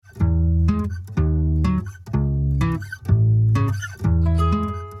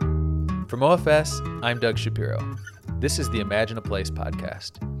From OFS, I'm Doug Shapiro. This is the Imagine a Place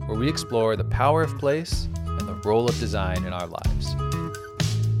podcast, where we explore the power of place and the role of design in our lives.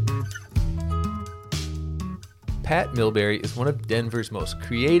 Pat Milbury is one of Denver's most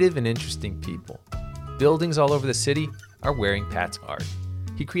creative and interesting people. Buildings all over the city are wearing Pat's art.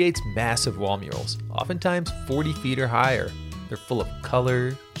 He creates massive wall murals, oftentimes 40 feet or higher. They're full of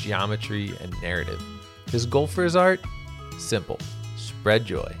color, geometry, and narrative. His goal for his art? Simple. Spread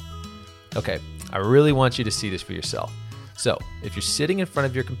joy. Okay, I really want you to see this for yourself. So, if you're sitting in front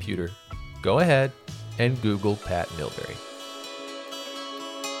of your computer, go ahead and Google Pat Milbury.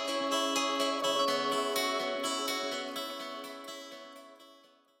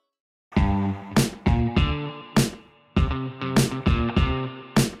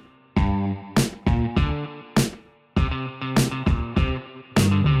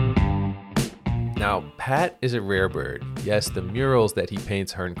 Now, Pat is a rare bird. Yes, the murals that he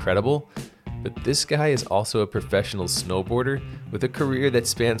paints are incredible, but this guy is also a professional snowboarder with a career that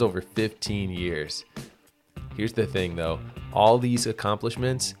spans over 15 years. Here's the thing though, all these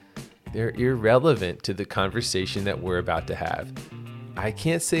accomplishments, they're irrelevant to the conversation that we're about to have. I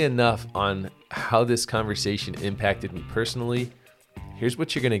can't say enough on how this conversation impacted me personally. Here's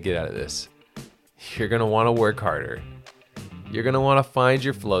what you're gonna get out of this. You're gonna wanna work harder. You're gonna wanna find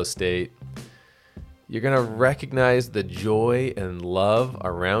your flow state. You're going to recognize the joy and love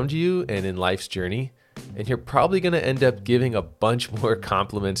around you and in life's journey, and you're probably going to end up giving a bunch more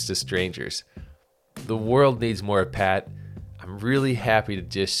compliments to strangers. The world needs more of Pat. I'm really happy to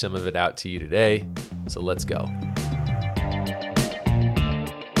dish some of it out to you today, so let's go.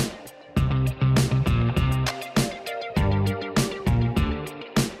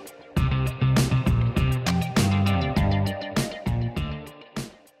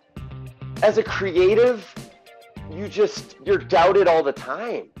 As a creative, you're doubted all the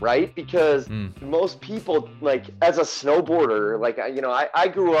time, right? Because most people, like as a snowboarder, like, I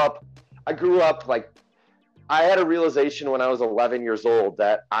grew up like, I had a realization when I was 11 years old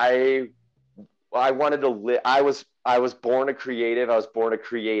that I wanted to live. I was born a creative. I was born a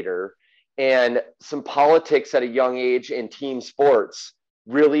creator, and some politics at a young age in team sports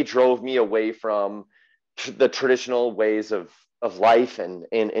really drove me away from the traditional ways of life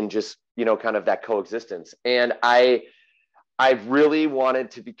and just, kind of that coexistence. And I really wanted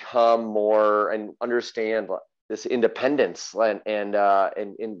to become more and understand this independence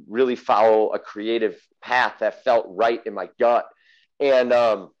and really follow a creative path that felt right in my gut. And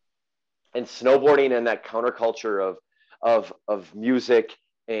snowboarding and that counterculture of music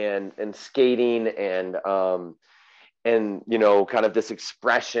and skating and kind of this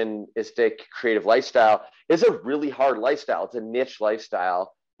expressionistic creative lifestyle is a really hard lifestyle. It's a niche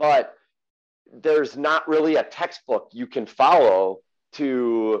lifestyle, but there's not really a textbook you can follow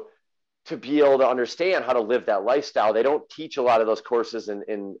to be able to understand how to live that lifestyle. They don't teach a lot of those courses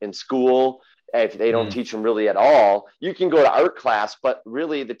in school. If they don't teach them really at all, you can go to art class, but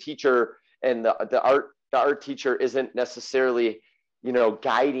really the teacher and the art teacher isn't necessarily,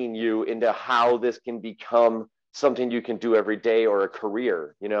 guiding you into how this can become something you can do every day or a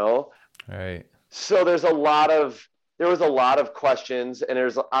career, Right. So there was a lot of questions, and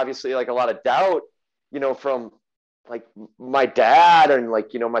there's obviously like a lot of doubt, from like my dad and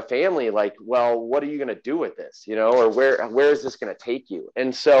like, my family, like, well, what are you going to do with this, or where is this going to take you?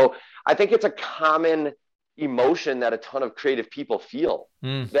 And so I think it's a common emotion that a ton of creative people feel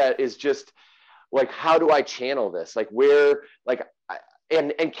that is just like, how do I channel this? Like where, like,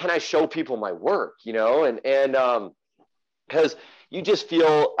 and can I show people my work, and because you just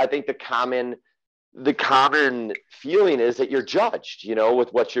feel, I think the common feeling is that you're judged,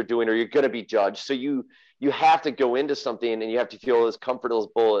 with what you're doing, or you're going to be judged. So you have to go into something and you have to feel as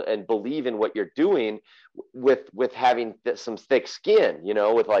comfortable and believe in what you're doing with having some thick skin,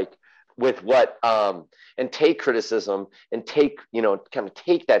 with what, and take criticism and kind of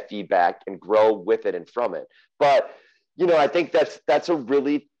take that feedback and grow with it and from it. But, I think that's a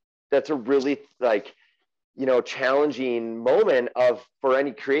really like, challenging moment for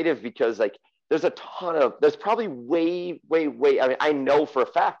any creative, because like, there's probably way, I mean, I know for a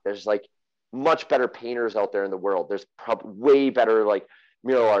fact there's like much better painters out there in the world. There's probably way better like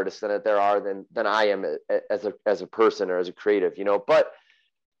mural artists than there are than I am as a person or as a creative, but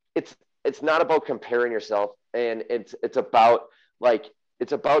it's not about comparing yourself, and it's about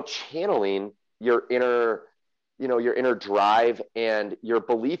channeling your inner drive and your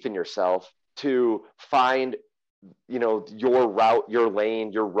belief in yourself to find your route, your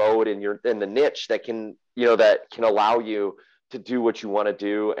lane, your road, and the niche that can allow you to do what you want to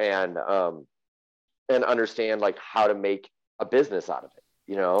do and understand like how to make a business out of it.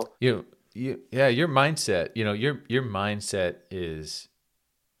 your mindset, your mindset is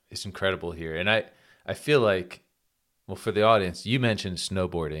incredible here. And I feel like, well, for the audience, you mentioned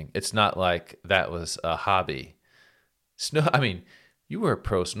snowboarding. It's not like that was a hobby. I mean, you were a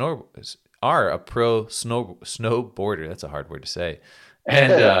pro snowboarder. That's a hard word to say.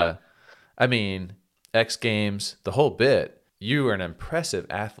 And I mean, X Games, the whole bit. You are an impressive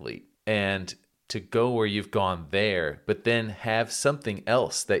athlete, and to go where you've gone there, but then have something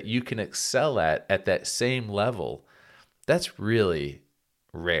else that you can excel at that same level, that's really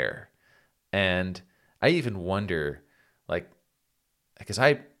rare. And I even wonder, like, because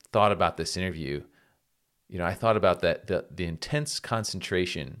I thought about this interview, I thought about that the intense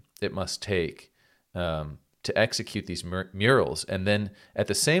concentration it must take to execute these murals, and then at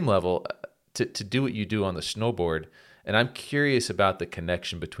the same level to do what you do on the snowboard. And I'm curious about the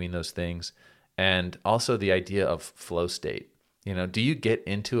connection between those things, and also the idea of flow state. Do you get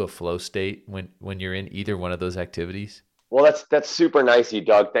into a flow state when you're in either one of those activities? Well, that's super nice of you,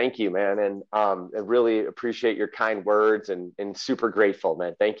 Doug. Thank you, man. And I really appreciate your kind words and super grateful,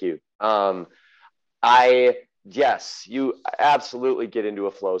 man. Thank you. Yes, you absolutely get into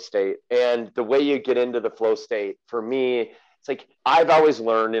a flow state. And the way you get into the flow state, for me, it's like I've always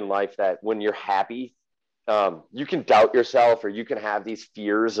learned in life that when you're happy, you can doubt yourself or you can have these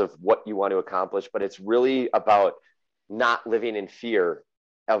fears of what you want to accomplish, but it's really about not living in fear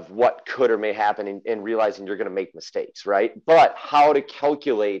of what could or may happen and realizing you're going to make mistakes, right? But how to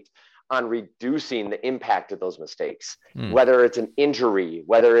calculate on reducing the impact of those mistakes, whether it's an injury,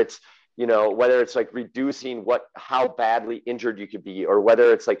 whether it's like reducing how badly injured you could be, or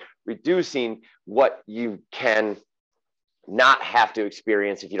whether it's like reducing what you can not have to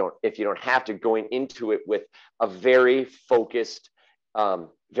experience if you don't have to, going into it with a very focused,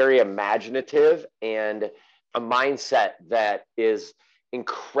 very imaginative, and a mindset that is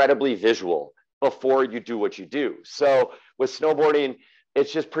incredibly visual before you do what you do. So with snowboarding,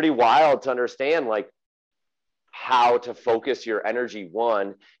 it's just pretty wild to understand like how to focus your energy,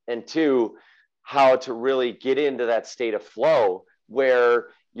 one, and two, how to really get into that state of flow where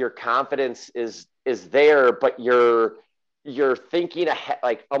your confidence is there, but you're thinking ahead,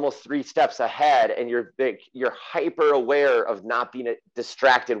 like almost 3 steps ahead, and you're hyper aware of not being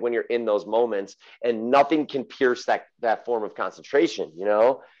distracted when you're in those moments, and nothing can pierce that form of concentration,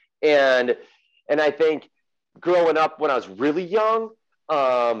 And I think growing up when I was really young,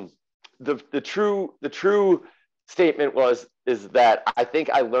 the true statement is that I think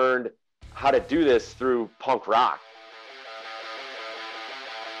I learned how to do this through punk rock.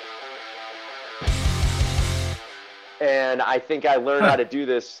 And I think I learned how to do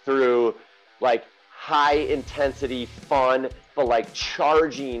this through like high intensity fun, but like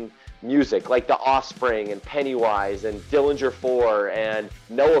charging music, like The Offspring and Pennywise and Dillinger 4 and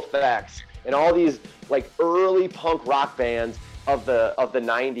NoFX and all these like early punk rock bands of the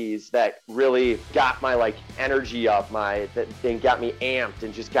 90s that really got my like energy up, and got me amped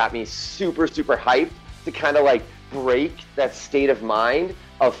and just got me super, super hyped to kind of like break that state of mind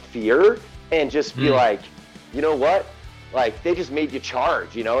of fear and just be like, you know what? Like they just made you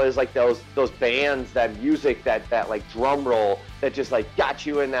charge, It was like those bands, that music, that like drum roll that just like got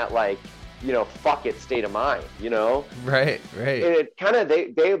you in that like, fuck it state of mind, Right. And it kind of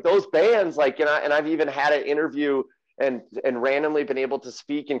they those bands like, and I've even had an interview and randomly been able to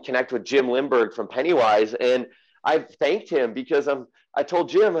speak and connect with Jim Lindberg from Pennywise, and I've thanked him because I told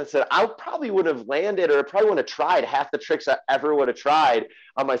Jim, I said, I probably would have landed, or I probably wouldn't have tried half the tricks I ever would have tried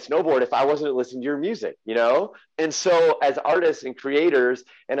on my snowboard if I wasn't listening to your music, And so as artists and creators,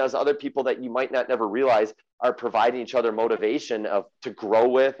 and as other people that you might not never realize are providing each other motivation to grow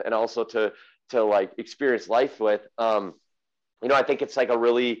with, and also to like experience life with, I think it's like a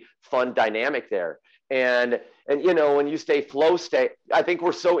really fun dynamic there. And when you stay flow state, I think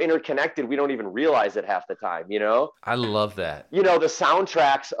we're so interconnected, we don't even realize it half the time, I love that. The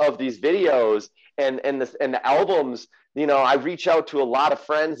soundtracks of these videos and the albums, I reach out to a lot of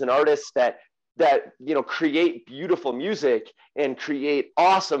friends and artists that create beautiful music and create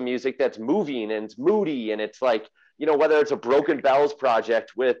awesome music that's moving and it's moody, and it's like, whether it's a Broken Bells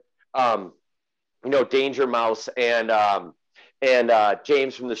project with Danger Mouse and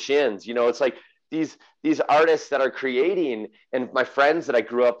James from the Shins, it's like these artists that are creating, and my friends that I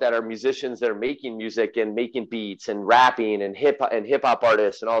grew up that are musicians that are making music and making beats and rapping and hip hop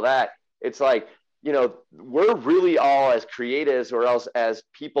artists and all that. It's like, we're really all as creatives, or else as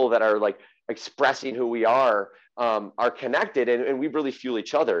people that are like expressing who we are connected, and we really fuel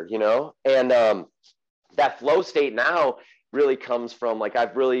each other, and that flow state now really comes from like,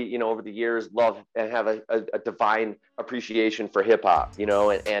 I've really, over the years loved and have a divine appreciation for hip hop,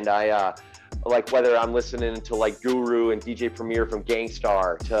 and I, like whether I'm listening to like Guru and DJ Premier from Gang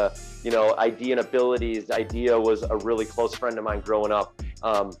Starr to, Idea and Abilities. Idea was a really close friend of mine growing up,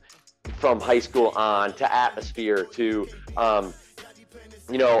 from high school on, to Atmosphere to,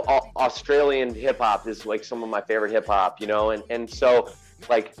 Australian hip hop is like some of my favorite hip hop, and so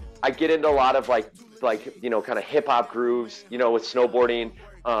like I get into a lot of like kind of hip hop grooves, with snowboarding,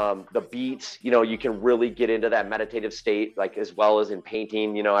 the beats, you can really get into that meditative state, like as well as in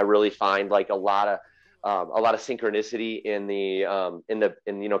painting. I really find like a lot of synchronicity in the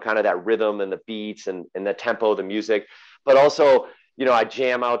kind of that rhythm and the beats and the tempo of the music, but also, I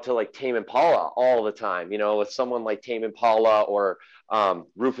jam out to like Tame Impala all the time, with someone like Tame Impala or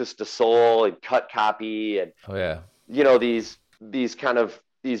Rufus Du Sol and Cut Copy and, oh yeah, these kind of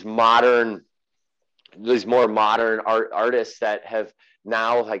these more modern artists that have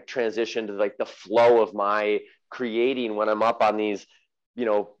now like transitioned to like the flow of my creating when I'm up on these,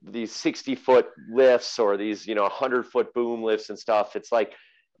 these 60-foot lifts or these, 100-foot boom lifts and stuff. It's like,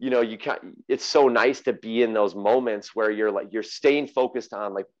 it's so nice to be in those moments where you're staying focused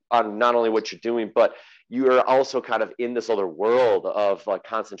on not only what you're doing, but you are also kind of in this other world of like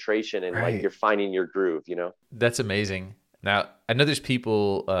concentration and right. like you're finding your groove, That's amazing. Now, I know there's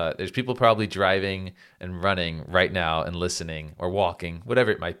people probably driving and running right now and listening or walking,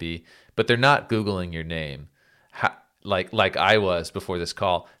 whatever it might be, but they're not Googling your name. How, like I was before this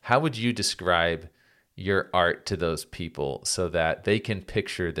call. How would you describe your art to those people so that they can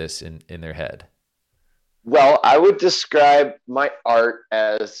picture this in their head? Well, I would describe my art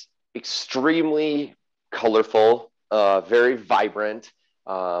as extremely colorful, very vibrant,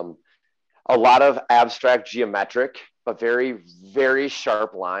 a lot of abstract geometric, but very, very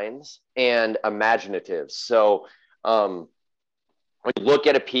sharp lines and imaginative. So when you look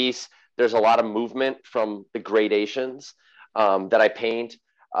at a piece, there's a lot of movement from the gradations that I paint.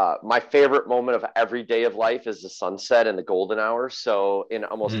 My favorite moment of every day of life is the sunset and the golden hour. So in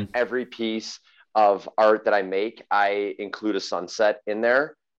almost every piece of art that I make, I include a sunset in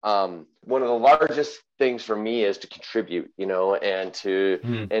there. One of the largest things for me is to contribute, and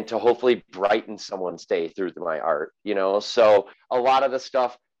to hopefully brighten someone's day through my art, So a lot of the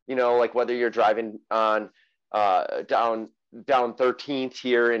stuff, like whether you're driving on down 13th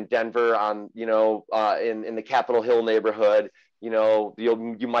here in Denver on, in the Capitol Hill neighborhood,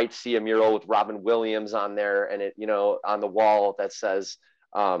 you might see a mural with Robin Williams on there, and it, on the wall that says,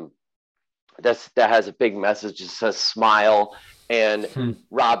 that has a big message. It says smile. And that's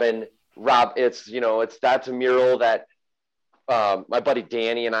a mural that my buddy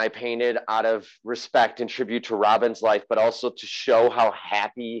Danny and I painted out of respect and tribute to Robin's life, but also to show how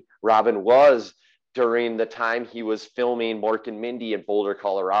happy Robin was during the time he was filming Mork and Mindy in Boulder,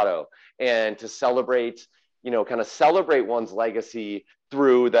 Colorado, and to celebrate, kind of celebrate one's legacy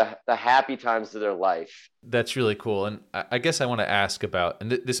through the happy times of their life. That's really cool. And I guess I want to ask about, and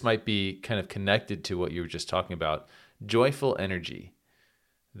this might be kind of connected to what you were just talking about, joyful energy.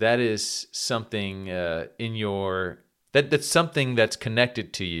 That is something that's something that's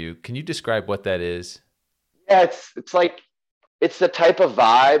connected to you. Can you describe what that is? Yeah, it's like, it's the type of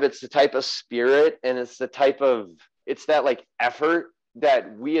vibe, it's the type of spirit, and it's that like effort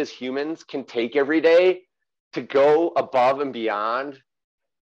that we as humans can take every day to go above and beyond,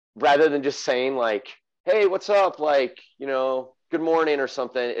 rather than just saying like, hey, what's up? Like, good morning or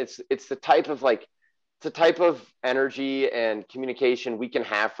something. It's the type of energy and communication we can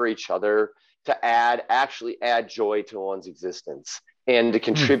have for each other to actually add joy to one's existence and to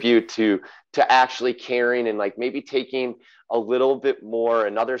contribute to actually caring and like maybe taking a little bit more,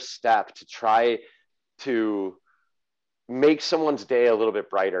 another step to try to make someone's day a little bit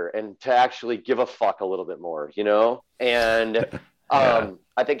brighter and to actually give a fuck a little bit more, and yeah.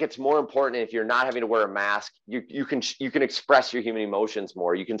 I think it's more important if you're not having to wear a mask, you can express your human emotions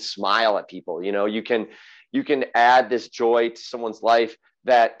more. You can smile at people, you can add this joy to someone's life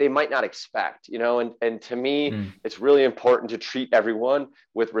that they might not expect, and to me, it's really important to treat everyone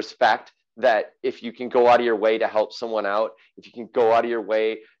with respect, that if you can go out of your way to help someone out, if you can go out of your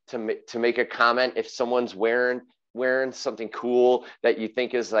way to make a comment, if someone's wearing something cool that you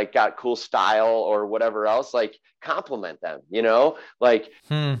think is like got cool style or whatever else, like compliment them,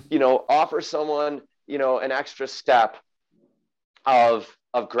 offer someone, an extra step of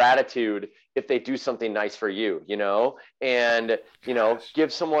gratitude if they do something nice for you, and,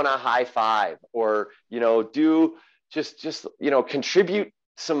 give someone a high five, or, do just, contribute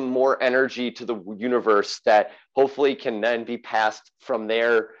some more energy to the universe that hopefully can then be passed from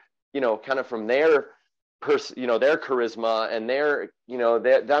there, kind of from their their charisma and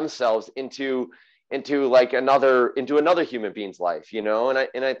themselves into another human being's life,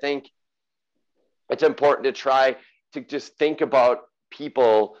 and I think it's important to try to just think about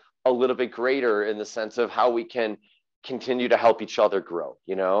people a little bit greater in the sense of how we can continue to help each other grow,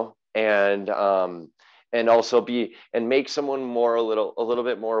 and also make someone a little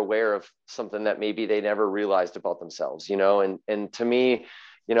bit more aware of something that maybe they never realized about themselves, and to me,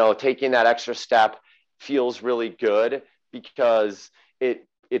 taking that extra step feels really good because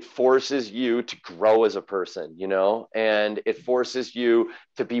it forces you to grow as a person, and it forces you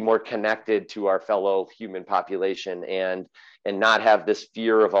to be more connected to our fellow human population and not have this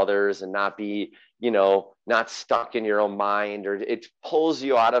fear of others and not be, not stuck in your own mind, or it pulls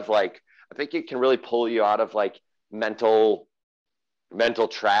you out of I think it can really pull you out of mental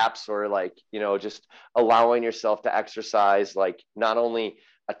traps, or just allowing yourself to exercise, not only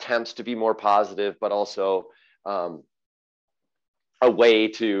attempts to be more positive, but also a way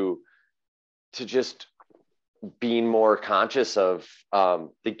to just being more conscious of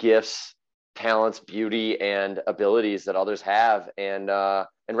the gifts, talents, beauty, and abilities that others have, and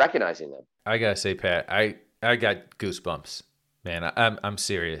recognizing them. I gotta say, Pat, I got goosebumps, man. I'm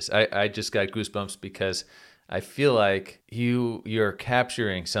serious. I just got goosebumps because I feel like you're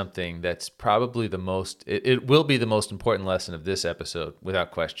capturing something that's probably it will be the most important lesson of this episode,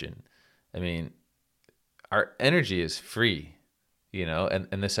 without question. I mean, our energy is free,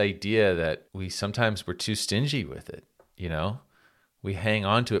 and this idea that we're too stingy with it, we hang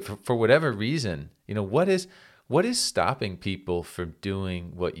on to it for whatever reason. What is stopping people from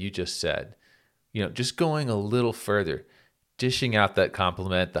doing what you just said? Just going a little further, dishing out that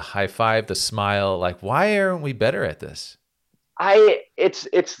compliment, the high five, the smile. Why aren't we better at this?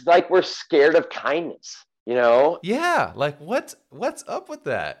 It's like we're scared of kindness, Yeah. What's up with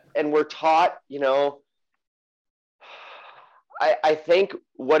that? And we're taught, I think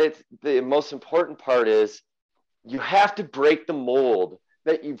the most important part is you have to break the mold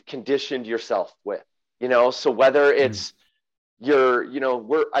that you've conditioned yourself with, so whether it's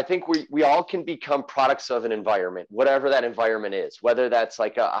I think we all can become products of an environment, whatever that environment is, whether that's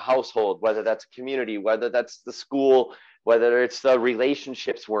a household, whether that's a community, whether that's the school, whether it's the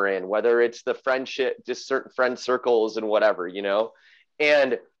relationships we're in, whether it's the friendship, just certain friend circles and whatever,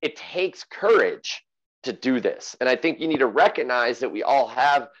 and it takes courage to do this. And I think you need to recognize that we all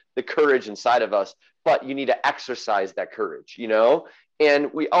have the courage inside of us, but you need to exercise that courage,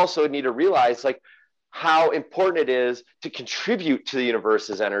 and we also need to realize how important it is to contribute to the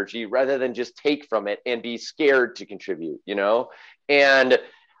universe's energy rather than just take from it and be scared to contribute, and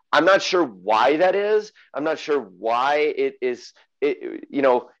I'm not sure why that is. I'm not sure why it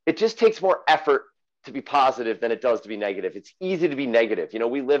just takes more effort to be positive than it does to be negative. It's easy to be negative.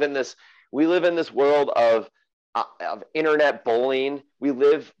 We live in this world of internet bullying. We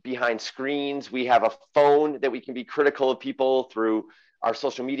live behind screens. We have a phone that we can be critical of people through our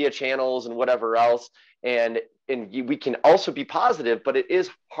social media channels and whatever else. And we can also be positive, but it is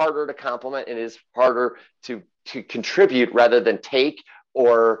harder to compliment and it is harder to contribute rather than take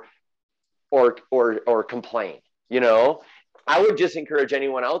or complain. I would just encourage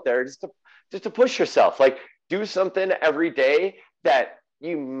anyone out there just to push yourself, do something every day that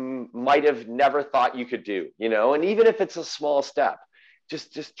you might have never thought you could do, and even if it's a small step,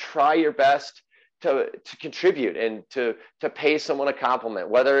 just try your best to contribute and to pay someone a compliment,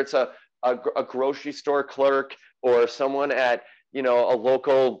 whether it's a grocery store clerk or someone at a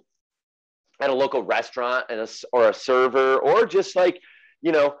local restaurant or a server, or just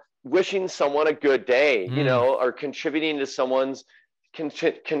wishing someone a good day, or contributing to someone's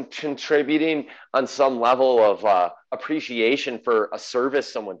contributing on some level of appreciation for a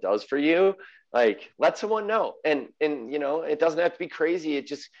service someone does for you. Let someone know, and it doesn't have to be crazy.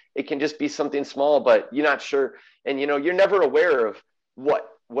 It can just be something small, but you're not sure, and you're never aware of what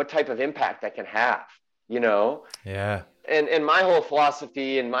type of impact that can have. Yeah. And my whole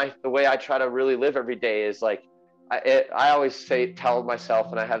philosophy and the way I try to really live every day is I always tell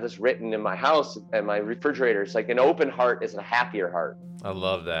myself, and I have this written in my house and my refrigerator, it's an open heart is a happier heart. I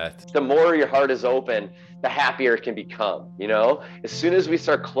love that. The more your heart is open, the happier it can become. As soon as we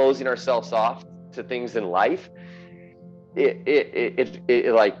start closing ourselves off to things in life, it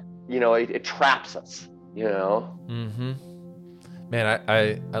traps us. Mm-hmm. Man,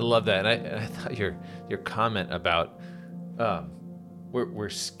 I love that, and I thought your comment about we're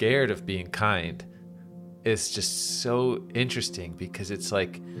scared of being kind is just so interesting, because it's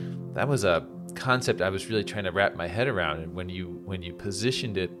that was a concept I was really trying to wrap my head around, and when you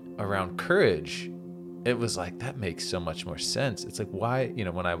positioned it around courage, it was like, that makes so much more sense. It's like, why,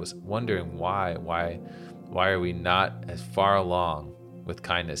 when I was wondering why are we not as far along with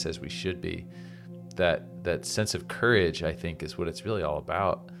kindness as we should be? That sense of courage, I think, is what it's really all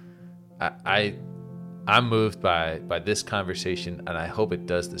about. I'm moved by this conversation, and I hope it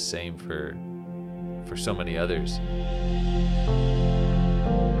does the same for so many others.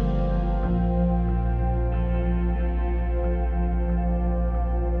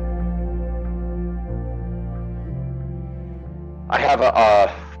 I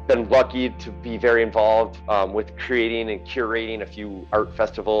have been lucky to be very involved with creating and curating a few art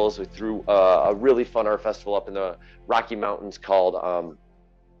festivals. We threw a really fun art festival up in the Rocky Mountains called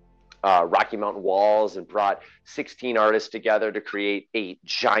Rocky Mountain Walls, and brought 16 artists together to create 8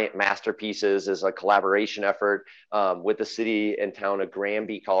 giant masterpieces as a collaboration effort with the city and town of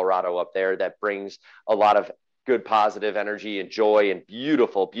Granby, Colorado up there, that brings a lot of good positive energy and joy and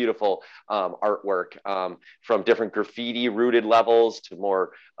beautiful artwork from different graffiti rooted levels to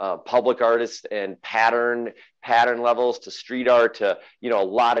more public artists and pattern levels to street art to a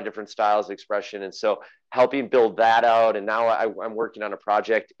lot of different styles of expression. And so helping build that out, and now I'm working on a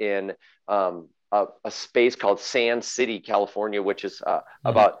project in a space called Sand City, California, which is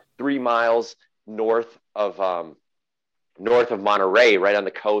about 3 miles north of Monterey, right on the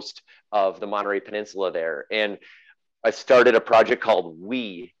coast of the Monterey Peninsula there. And I started a project called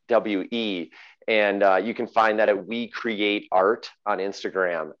We, W-E, and you can find that at We Create Art on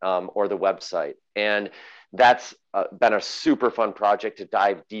Instagram or the website. And that's been a super fun project to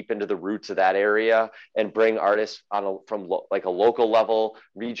dive deep into the roots of that area and bring artists from a local level,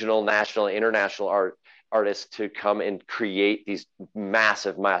 regional, national, international artists to come and create these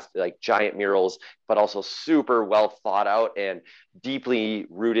massive, like giant murals, but also super well thought out and deeply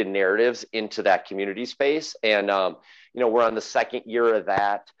rooted narratives into that community space. And, we're on the second year of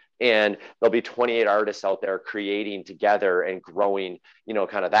that, and there'll be 28 artists out there creating together and growing,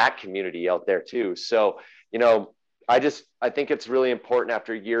 kind of that community out there too. So, I think it's really important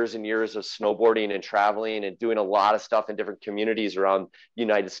after years and years of snowboarding and traveling and doing a lot of stuff in different communities around the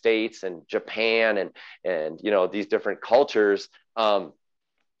United States and Japan and these different cultures.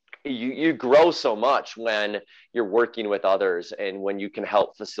 You grow so much when you're working with others and when you can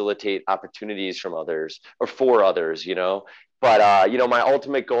help facilitate opportunities from others or for others, But, my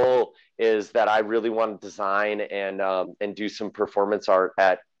ultimate goal is that I really want to design and do some performance art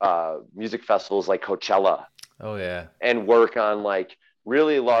at music festivals like Coachella. Oh, yeah. And work on like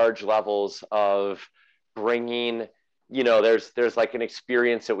really large levels of bringing, there's like an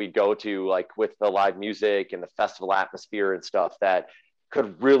experience that we go to like with the live music and the festival atmosphere and stuff that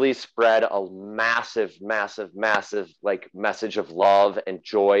could really spread a massive like message of love and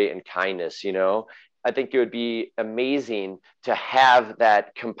joy and kindness. I think it would be amazing to have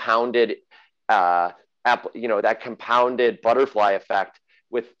that compounded, that compounded butterfly effect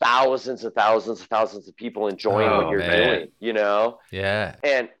with thousands and thousands of people enjoying what you're doing, Yeah.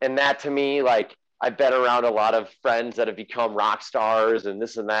 And that to me, like, I've been around a lot of friends that have become rock stars and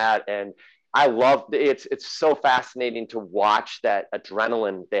this and that. And I love it's so fascinating to watch that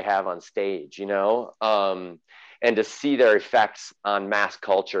adrenaline they have on stage, and to see their effects on mass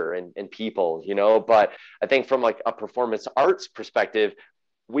culture and people, but I think from like a performance arts perspective,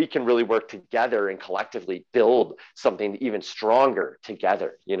 we can really work together and collectively build something even stronger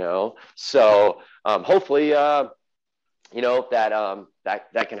together, So hopefully, that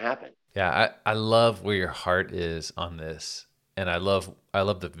can happen. Yeah, I love where your heart is on this, and I love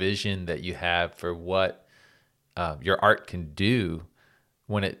the vision that you have for what your art can do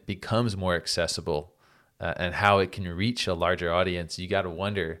when it becomes more accessible, and how it can reach a larger audience. You got to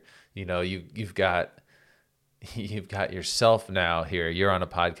wonder, you've got yourself now here. You're on a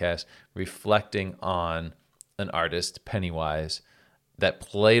podcast reflecting on an artist, Pennywise, that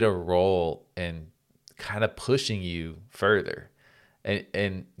played a role in kind of pushing you further.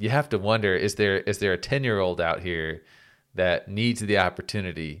 And you have to wonder, is there a 10-year-old out here that needs the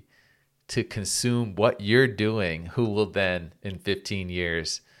opportunity to consume what you're doing, who will then in 15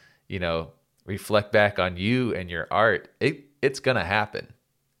 years, reflect back on you and your art? It's going to happen.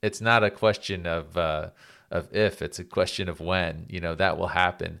 It's not a question of if, it's a question of when, that will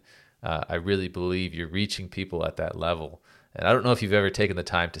happen. I really believe you're reaching people at that level. And I don't know if you've ever taken the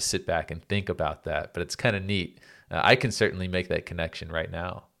time to sit back and think about that, but it's kind of neat. I can certainly make that connection right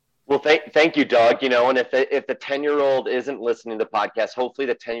now. Well, thank you, Doug. And if the 10-year-old isn't listening to the podcast, hopefully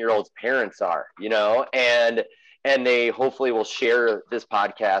the 10-year-old's parents are, and they hopefully will share this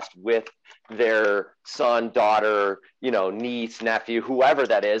podcast with their son, daughter, niece, nephew, whoever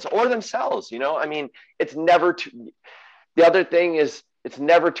that is, or themselves. It's never too. The other thing is, it's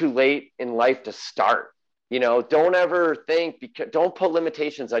never too late in life to start. Don't ever think, don't put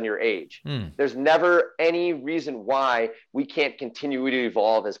limitations on your age. There's never any reason why we can't continue to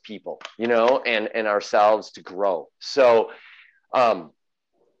evolve as people, and ourselves to grow. So, when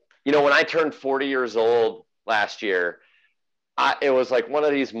I turned 40 years old last year, it was like one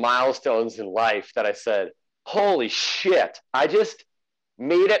of these milestones in life that I said, holy shit, I just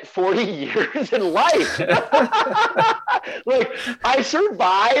made it 40 years in life. Like, I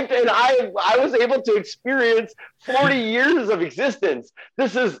survived and I was able to experience 40 years of existence.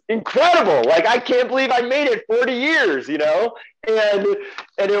 This is incredible. Like, I can't believe I made it 40 years, and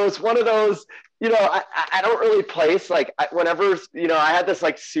it was one of those, I don't really place, like, whenever, I had this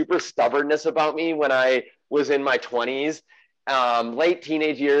like super stubbornness about me when I was in my 20s. Late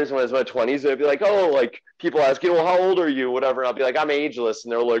teenage years, when I was in my 20s, they'd be like, oh, like, people ask, well, how old are you, whatever, and I'll be like, I'm ageless,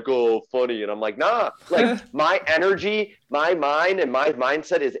 and they're like, oh, funny, and I'm like, nah, like, my energy, my mind, and my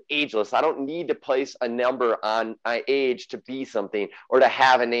mindset is ageless. I don't need to place a number on my age to be something, or to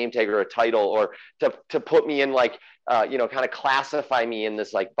have a name tag or a title, or to put me in, like, kind of classify me in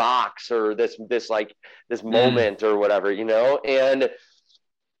this like box, or this moment or whatever, and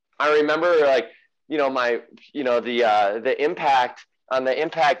I remember, like, the impact on the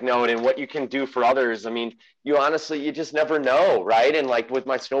impact note and what you can do for others. I mean, you just never know, right? And like with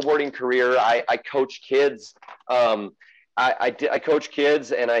my snowboarding career, I coach kids. I coach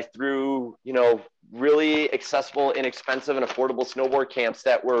kids, and I threw, really accessible, inexpensive, and affordable snowboard camps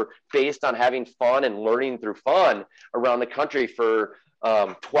that were based on having fun and learning through fun around the country for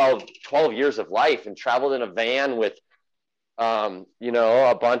 12 years of life, and traveled in a van with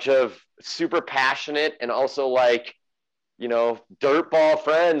a bunch of super passionate and also like, dirtball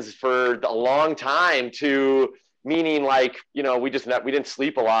friends for a long time, to meaning like, we didn't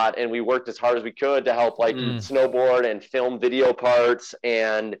sleep a lot, and we worked as hard as we could to help like snowboard and film video parts,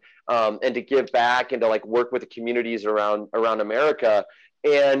 and to give back, and to like work with the communities around America.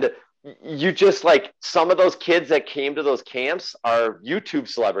 And you just like, some of those kids that came to those camps are YouTube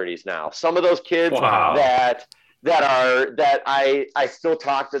celebrities now. Some of those kids that I still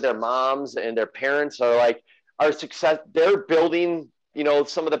talk to their moms, and their parents are success. They're building,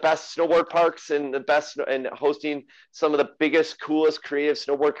 some of the best snowboard parks and and hosting some of the biggest, coolest creative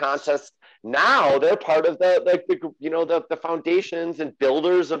snowboard contests. Now they're part of the foundations and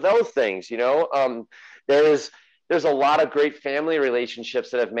builders of those things. There's a lot of great family relationships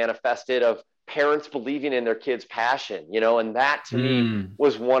that have manifested of parents believing in their kids' passion, and that to me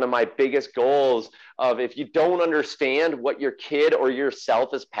was one of my biggest goals of, if you don't understand what your kid or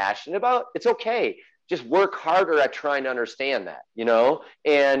yourself is passionate about, it's okay. Just work harder at trying to understand that,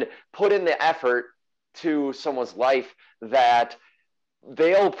 and put in the effort to someone's life that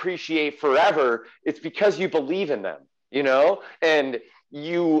they'll appreciate forever. It's because you believe in them, and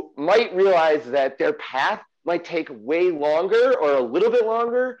you might realize that their path might take way longer, or a little bit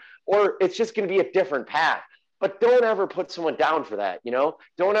longer, or it's just going to be a different path. But don't ever put someone down for that.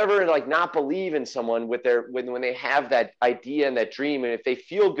 Don't ever like not believe in someone when they have that idea and that dream. And if they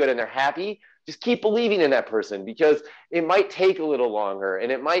feel good and they're happy, just keep believing in that person, because it might take a little longer,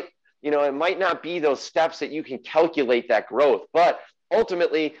 and it might not be those steps that you can calculate that growth. But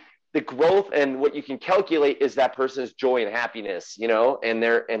ultimately, the growth and what you can calculate is that person's joy and happiness, and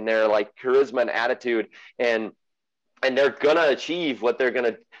their like charisma and attitude, and they're gonna achieve what they're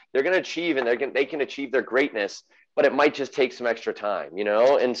gonna achieve, and they can achieve their greatness. But it might just take some extra time,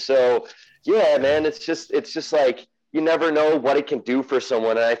 And so, yeah, man, it's just like, you never know what it can do for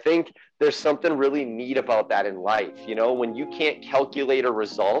someone. And I think there's something really neat about that in life, when you can't calculate a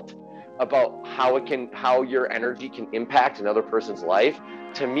result about how your energy can impact another person's life.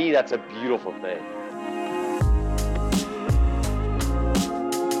 To me, that's a beautiful thing.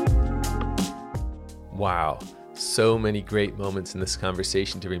 Wow, so many great moments in this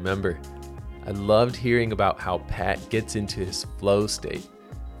conversation to remember. I loved hearing about how Pat gets into his flow state.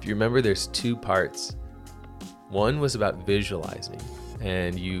 If you remember, there's two parts. One was about visualizing,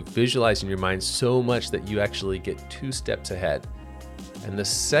 and you visualize in your mind so much that you actually get 2 steps ahead. And the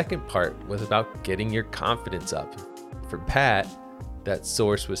second part was about getting your confidence up. For Pat, that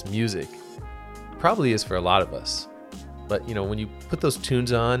source was music. Probably is for a lot of us. But when you put those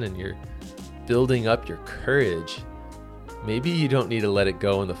tunes on and you're building up your courage, maybe you don't need to let it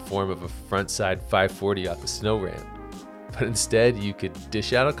go in the form of a frontside 540 off the snow ramp. But instead, you could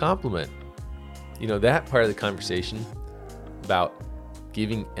dish out a compliment. That part of the conversation about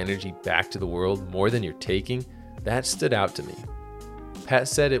giving energy back to the world more than you're taking, that stood out to me. Pat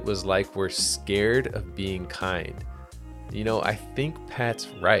said it was like we're scared of being kind. I think Pat's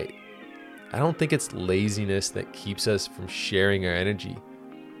right. I don't think it's laziness that keeps us from sharing our energy.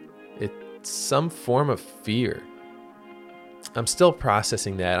 It's some form of fear. I'm still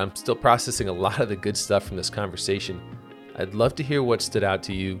processing that. I'm still processing a lot of the good stuff from this conversation. I'd love to hear what stood out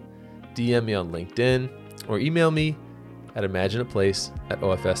to you. DM me on LinkedIn or email me at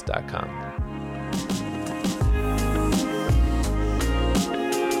imagineaplace@ofs.com.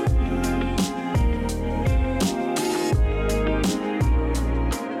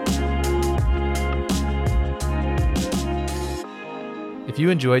 If you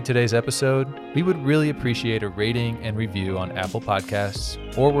enjoyed today's episode, we would really appreciate a rating and review on Apple Podcasts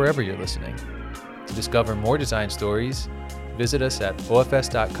or wherever you're listening. To discover more design stories, visit us at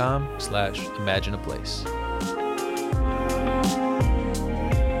ofs.com/imagineaplace.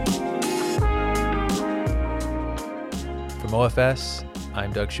 From OFS,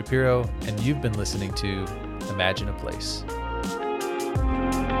 I'm Doug Shapiro, and you've been listening to Imagine a Place.